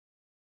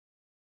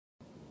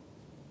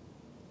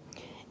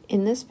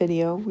In this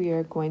video, we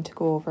are going to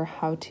go over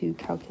how to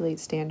calculate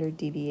standard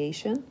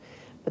deviation,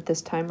 but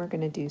this time we're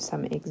going to do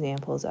some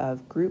examples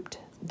of grouped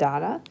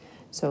data.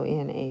 So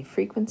in a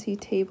frequency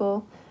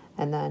table,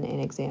 and then in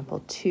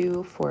example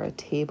 2 for a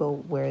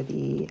table where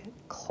the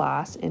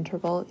class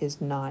interval is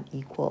not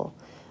equal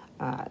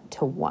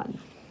to 1.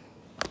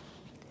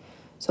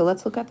 So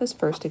let's look at this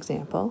first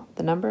example.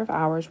 The number of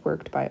hours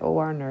worked by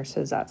OR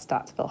nurses at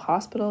Stottsville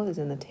Hospital is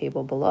in the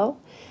table below.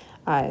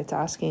 It's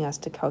asking us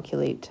to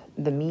calculate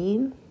the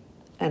mean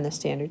and the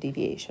standard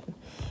deviation.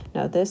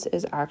 Now this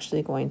is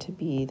actually going to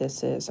be,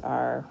 this is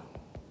our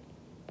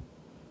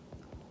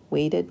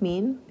weighted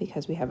mean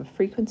because we have a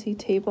frequency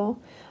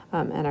table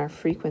and our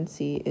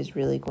frequency is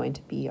really going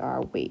to be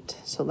our weight.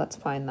 So let's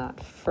find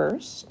that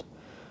first.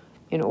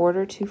 In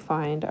order to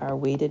find our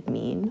weighted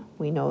mean,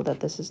 we know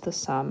that this is the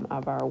sum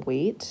of our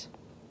weight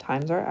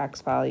times our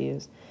x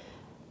values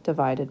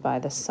divided by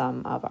the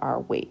sum of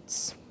our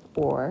weights.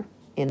 Or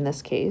in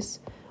this case,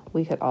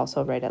 we could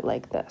also write it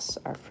like this: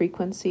 our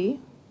frequency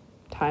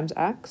times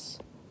x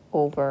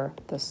over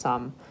the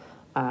sum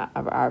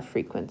of our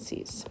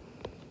frequencies.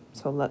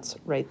 So let's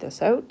write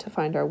this out to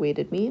find our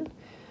weighted mean.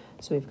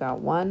 So we've got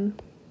 1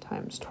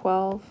 times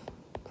 12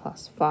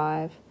 plus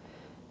 5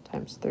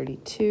 times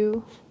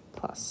 32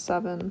 plus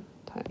 7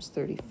 times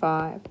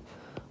 35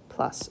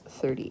 plus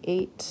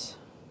 38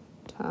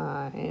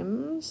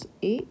 times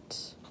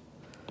 8.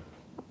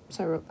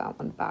 So I wrote that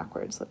one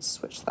backwards. Let's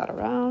switch that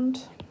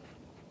around.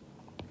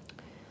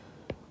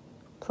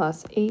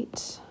 Plus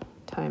 8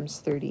 times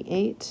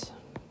 38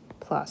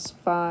 plus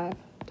 5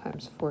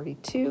 times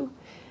 42.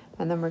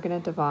 And then we're going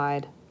to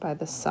divide by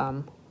the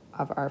sum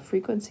of our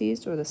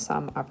frequencies, or the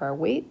sum of our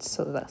weights.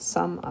 So the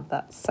sum of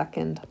that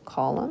second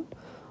column,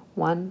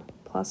 1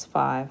 plus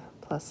 5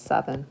 plus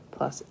 7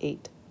 plus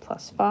 8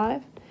 plus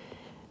 5.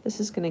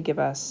 This is going to give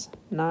us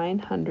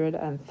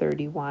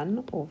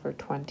 931 over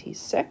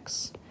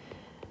 26.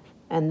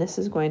 And this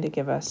is going to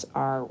give us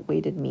our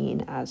weighted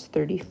mean as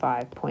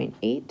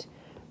 35.8,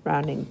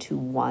 rounding to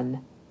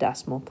 1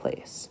 decimal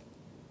place.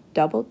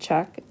 Double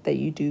check that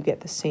you do get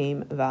the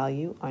same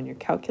value on your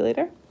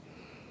calculator.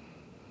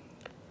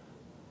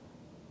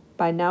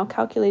 By now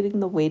calculating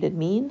the weighted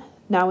mean,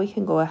 now we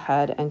can go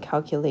ahead and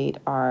calculate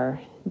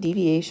our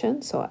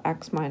deviation, so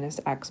x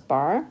minus x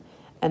bar,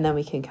 and then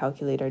we can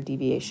calculate our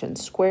deviation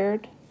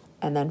squared.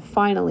 And then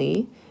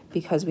finally,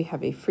 because we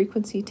have a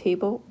frequency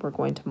table, we're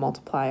going to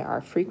multiply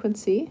our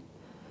frequency.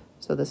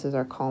 So this is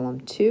our column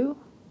 2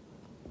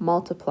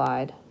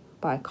 multiplied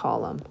by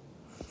column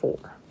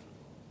 4.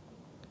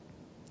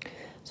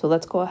 So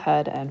let's go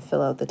ahead and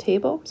fill out the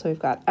table. So we've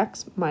got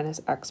x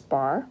minus x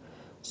bar,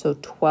 so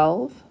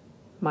 12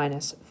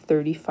 minus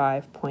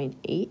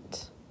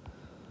 35.8.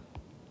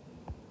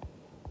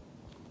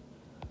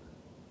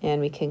 And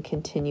we can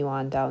continue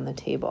on down the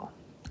table.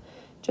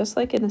 Just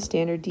like in the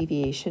standard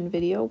deviation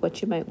video,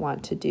 what you might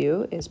want to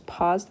do is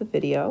pause the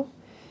video,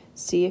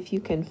 see if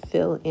you can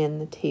fill in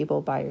the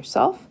table by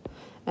yourself,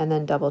 and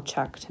then double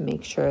check to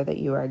make sure that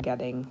you are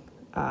getting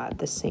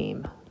the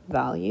same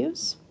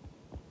values.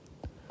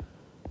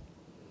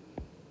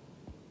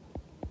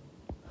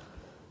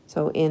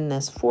 So in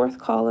this fourth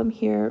column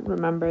here,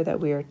 remember that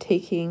we are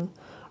taking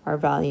our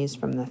values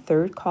from the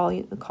third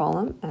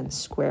column and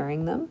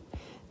squaring them.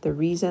 The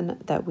reason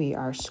that we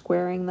are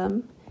squaring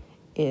them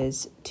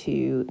is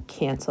to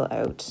cancel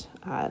out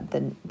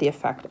the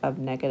effect of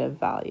negative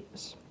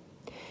values.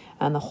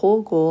 And the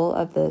whole goal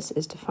of this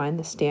is to find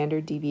the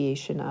standard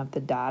deviation of the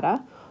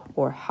data,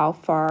 or how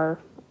far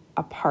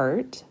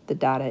apart the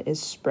data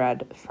is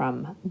spread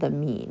from the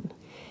mean.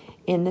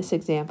 In this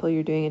example,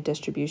 you're doing a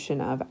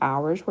distribution of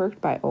hours worked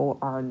by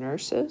OR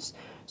nurses,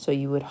 so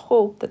you would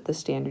hope that the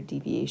standard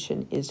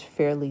deviation is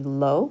fairly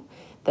low,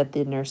 that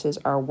the nurses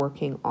are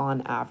working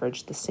on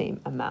average the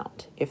same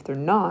amount. If they're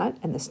not,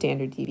 and the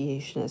standard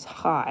deviation is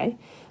high,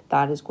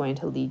 that is going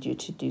to lead you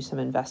to do some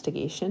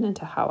investigation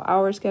into how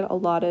hours get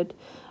allotted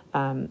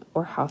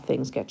or how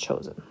things get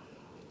chosen.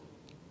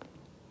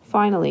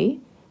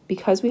 Finally,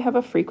 because we have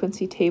a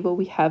frequency table,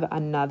 we have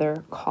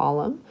another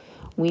column.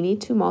 We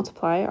need to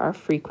multiply our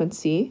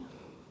frequency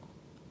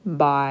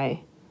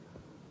by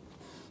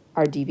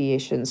our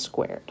deviation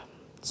squared.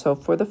 So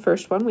for the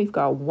first one, we've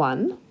got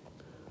 1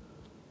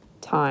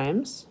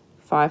 times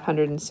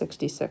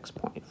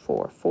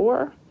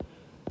 566.44,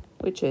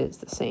 which is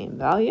the same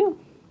value.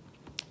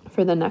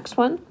 For the next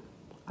one,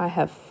 I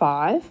have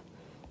 5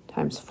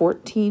 times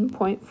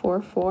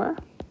 14.44,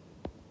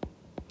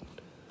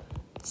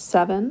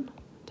 7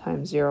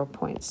 times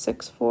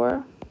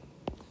 0.64,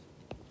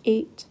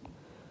 8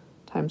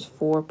 times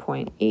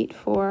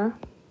 4.84,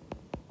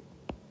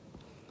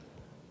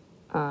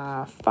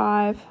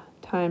 5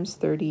 times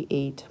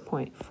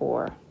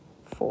 38.44.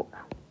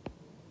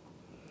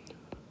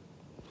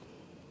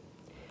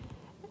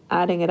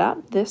 Adding it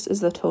up, this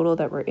is the total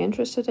that we're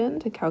interested in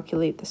to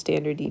calculate the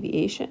standard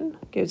deviation.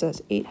 Gives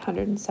us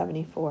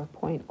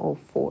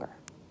 874.04.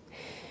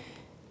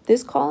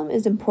 This column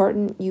is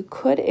important. You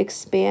could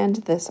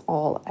expand this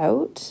all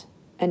out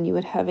and you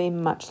would have a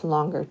much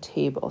longer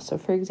table. So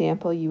for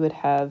example, you would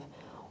have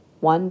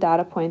one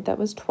data point that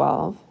was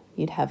 12,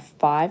 you'd have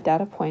 5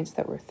 data points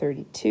that were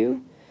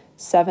 32,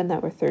 7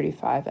 that were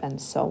 35,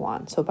 and so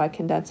on. So by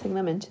condensing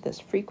them into this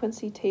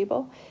frequency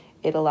table,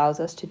 it allows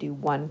us to do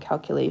one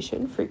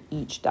calculation for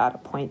each data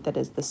point that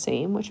is the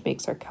same, which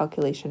makes our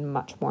calculation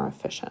much more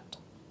efficient.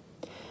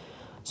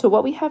 So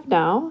what we have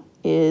now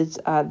is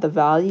the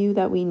value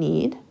that we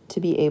need to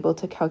be able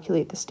to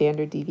calculate the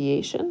standard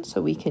deviation.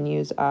 So we can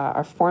use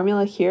our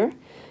formula here,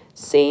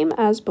 same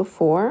as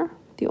before.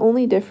 The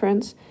only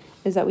difference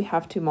is that we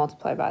have to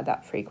multiply by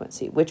that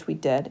frequency, which we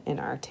did in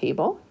our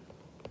table.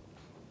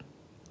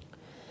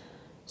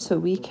 So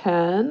we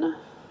can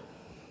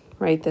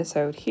write this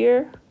out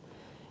here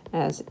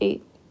as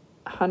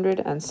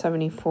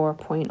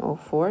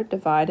 874.04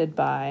 divided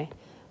by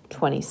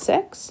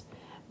 26.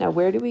 Now,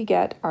 where do we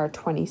get our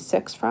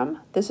 26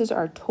 from? This is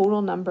our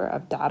total number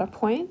of data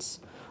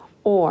points,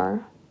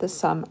 or the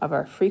sum of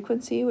our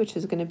frequency, which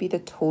is going to be the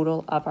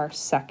total of our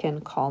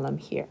second column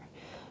here.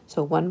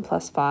 So 1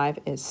 plus 5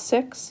 is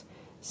 6,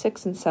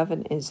 6 and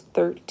 7 is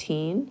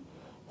 13,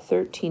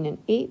 13 and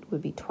 8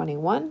 would be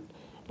 21,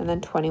 and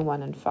then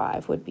 21 and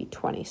 5 would be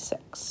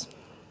 26.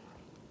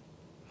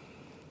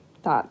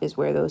 That is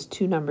where those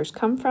two numbers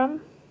come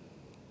from.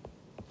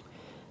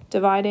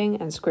 Dividing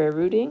and square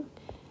rooting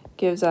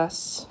gives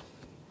us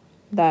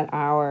that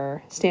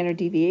our standard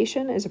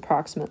deviation is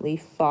approximately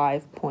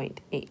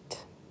 5.8.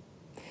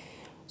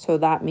 So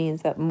that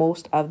means that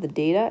most of the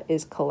data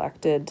is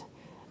collected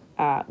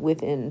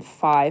within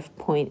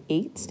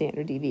 5.8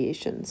 standard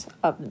deviations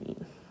of the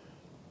mean.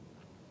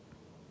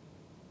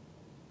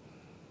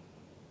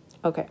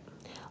 Okay,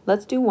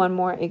 let's do one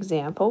more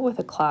example with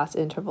a class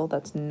interval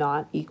that's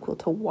not equal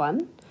to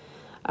 1.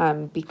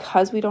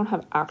 Because we don't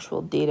have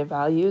actual data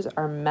values,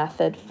 our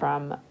method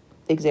from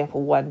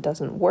example 1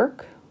 doesn't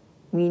work.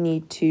 We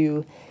need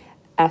to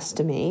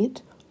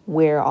estimate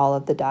where all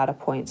of the data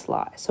points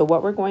lie. So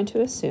what we're going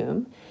to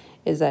assume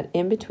is that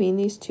in between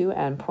these two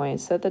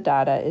endpoints that the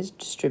data is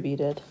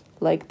distributed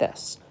like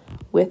this,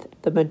 with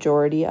the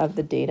majority of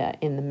the data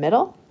in the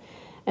middle.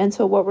 And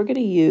so what we're going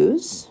to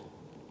use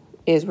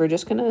is we're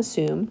just going to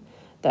assume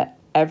that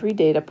every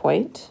data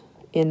point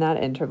in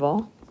that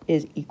interval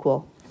is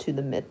equal to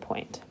the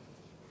midpoint.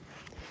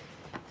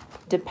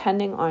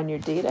 Depending on your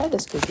data,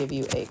 this could give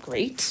you a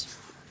great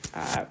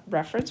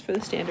reference for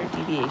the standard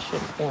deviation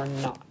or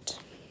not.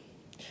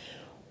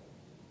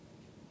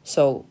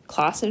 So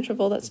class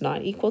interval that's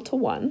not equal to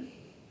 1,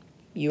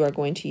 you are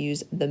going to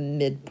use the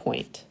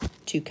midpoint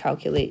to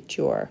calculate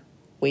your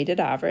weighted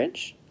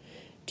average,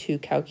 to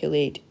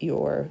calculate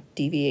your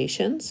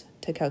deviations,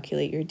 to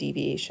calculate your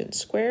deviation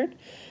squared,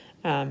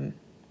 and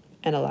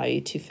allow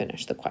you to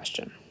finish the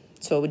question.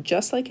 So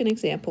just like in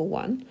example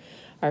 1,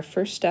 our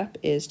first step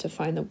is to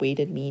find the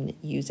weighted mean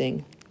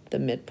using the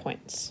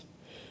midpoints.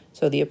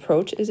 So the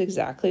approach is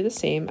exactly the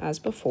same as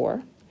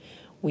before.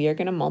 We are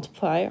going to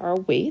multiply our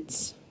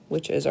weights,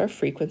 which is our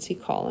frequency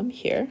column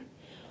here,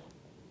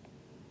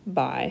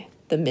 by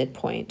the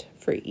midpoint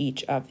for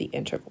each of the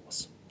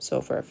intervals.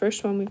 So for our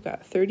first one, we've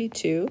got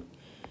 32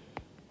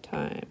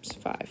 times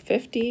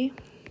 550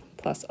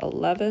 plus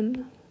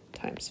 11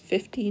 times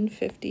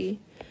 1550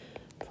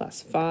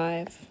 plus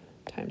 5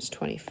 times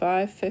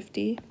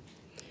 2550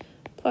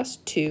 plus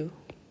 2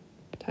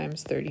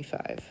 times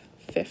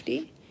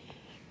 3550.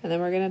 And then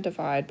we're going to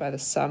divide by the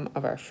sum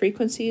of our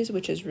frequencies,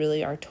 which is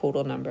really our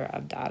total number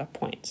of data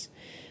points.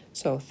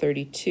 So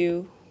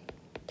 32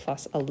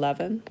 plus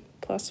 11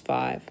 plus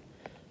 5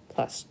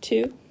 plus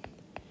 2.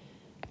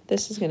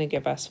 This is going to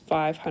give us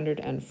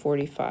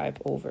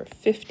 545 over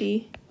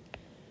 50,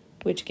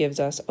 which gives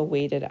us a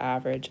weighted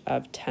average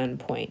of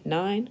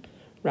 10.9,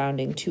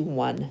 rounding to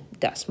 1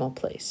 decimal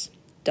place.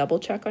 Double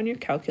check on your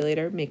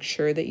calculator, make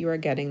sure that you are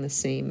getting the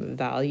same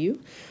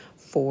value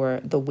for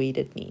the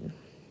weighted mean.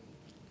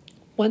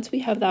 Once we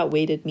have that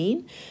weighted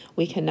mean,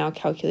 we can now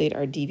calculate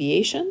our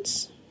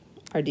deviations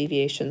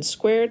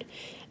squared,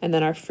 and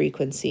then our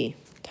frequency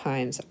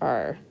times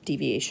our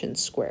deviation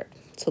squared.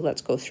 So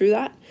let's go through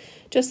that.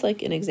 Just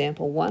like in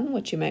example 1,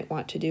 what you might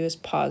want to do is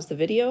pause the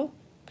video,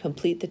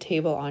 complete the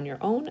table on your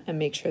own, and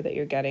make sure that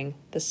you're getting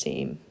the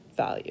same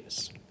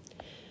values.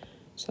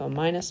 So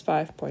minus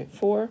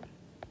 5.4,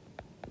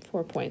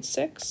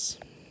 4.6,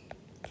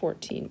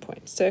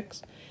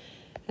 14.6,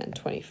 and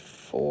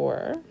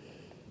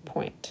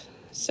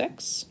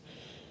 24.6.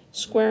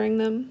 Squaring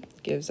them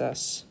gives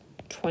us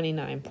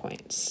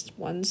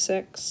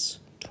 29.16,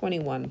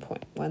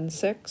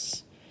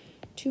 21.16,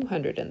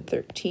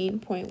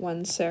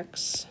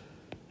 213.16,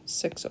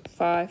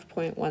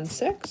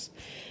 605.16.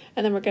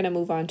 And then we're going to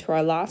move on to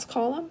our last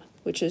column,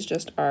 which is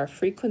just our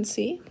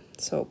frequency.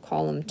 So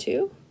column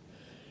 2.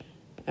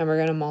 And we're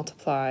going to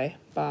multiply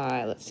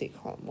by, let's see,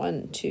 column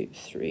 1, 2,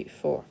 3,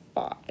 4,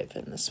 5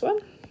 in this one.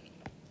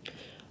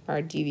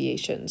 Our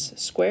deviations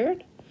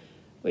squared,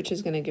 which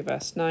is going to give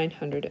us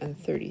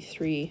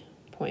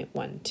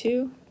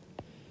 933.12,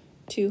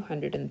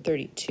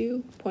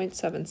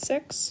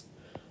 232.76,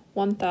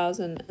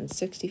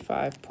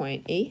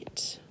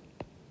 1065.8,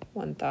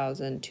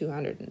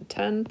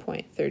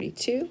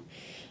 1210.32,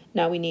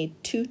 Now we need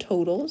two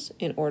totals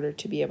in order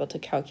to be able to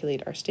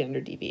calculate our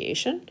standard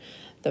deviation.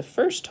 The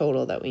first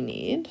total that we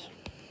need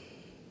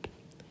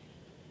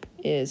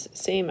is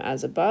same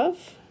as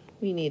above.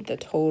 We need the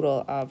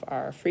total of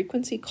our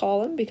frequency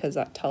column because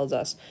that tells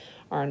us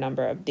our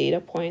number of data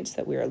points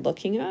that we are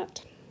looking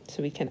at.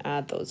 So we can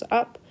add those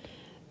up.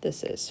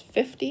 This is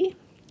 50.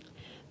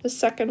 The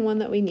second one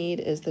that we need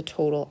is the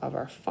total of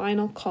our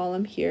final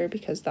column here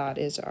because that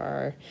is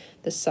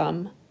the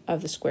sum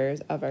of the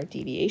squares of our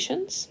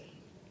deviations.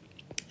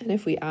 And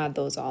if we add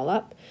those all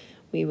up,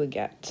 we would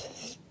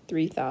get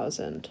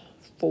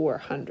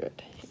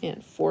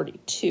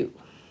 3,442.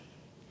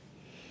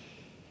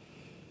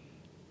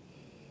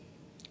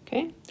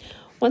 Okay,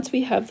 once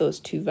we have those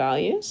two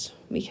values,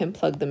 we can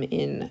plug them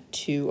in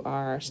to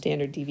our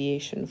standard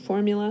deviation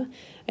formula.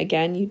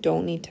 Again, you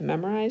don't need to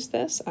memorize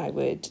this. I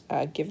would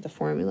give the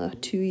formula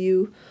to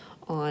you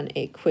on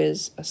a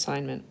quiz,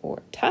 assignment,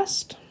 or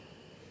test.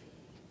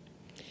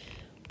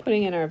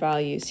 Putting in our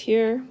values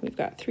here, we've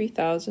got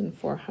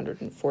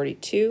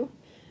 3,442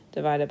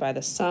 divided by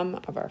the sum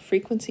of our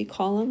frequency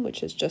column,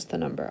 which is just the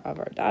number of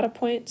our data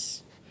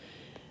points.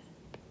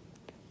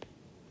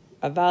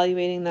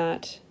 Evaluating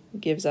that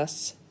gives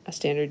us a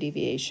standard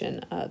deviation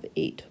of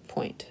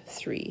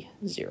 8.30.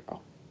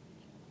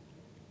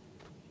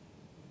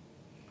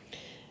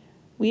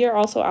 We are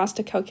also asked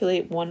to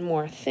calculate one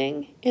more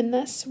thing in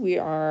this. We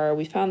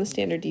found the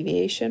standard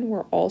deviation.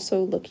 We're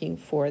also looking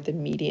for the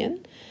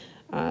median.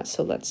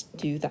 So let's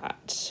do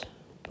that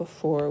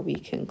before we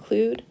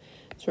conclude.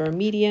 So our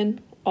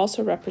median,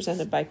 also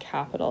represented by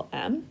capital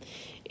M,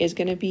 is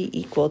going to be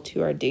equal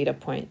to our data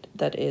point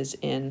that is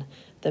in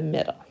the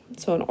middle.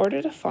 So in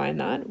order to find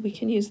that, we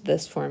can use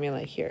this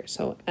formula here.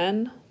 So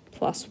n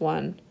plus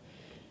 1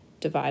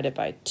 divided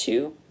by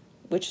 2,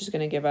 which is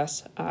going to give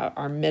us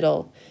our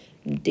middle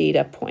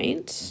data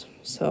point.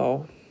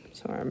 So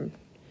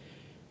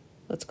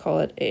let's call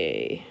it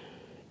a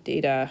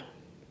data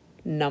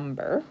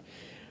number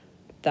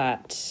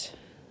that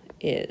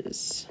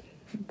is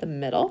the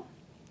middle.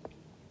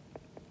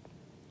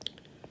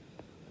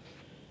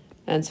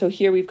 And so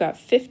here we've got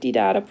 50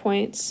 data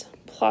points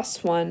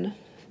plus 1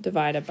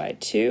 divided by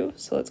 2.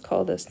 So let's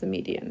call this the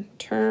median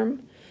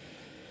term.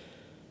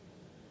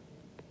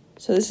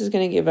 So this is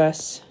going to give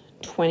us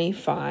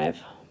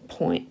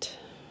 25.5.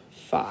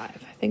 I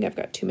think I've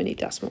got too many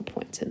decimal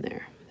points in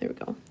there. There we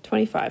go,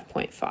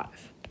 25.5.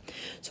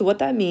 So what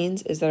that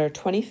means is that our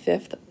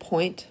 25th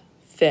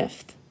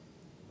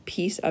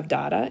piece of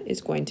data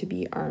is going to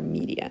be our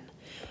median.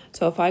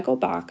 So if I go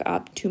back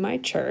up to my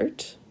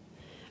chart,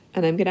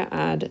 and I'm going to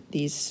add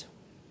these,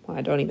 well,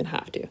 I don't even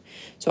have to.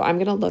 So I'm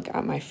going to look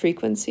at my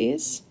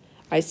frequencies.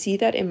 I see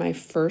that in my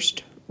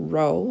first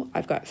row,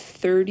 I've got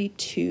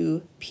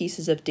 32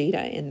 pieces of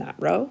data in that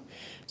row.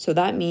 So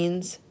that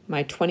means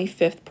my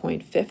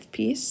 25th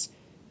piece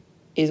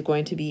is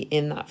going to be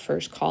in that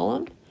first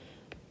column.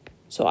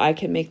 So I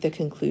can make the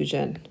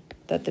conclusion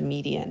that the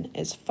median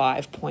is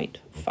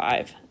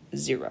 5.50.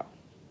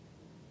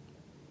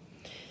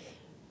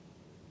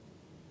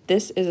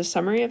 This is a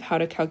summary of how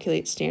to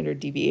calculate standard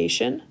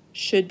deviation.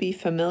 Should be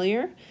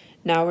familiar.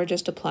 Now we're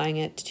just applying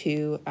it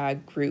to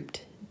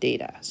grouped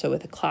data. So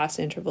with a class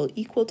interval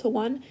equal to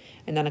 1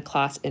 and then a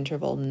class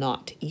interval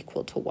not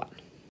equal to 1.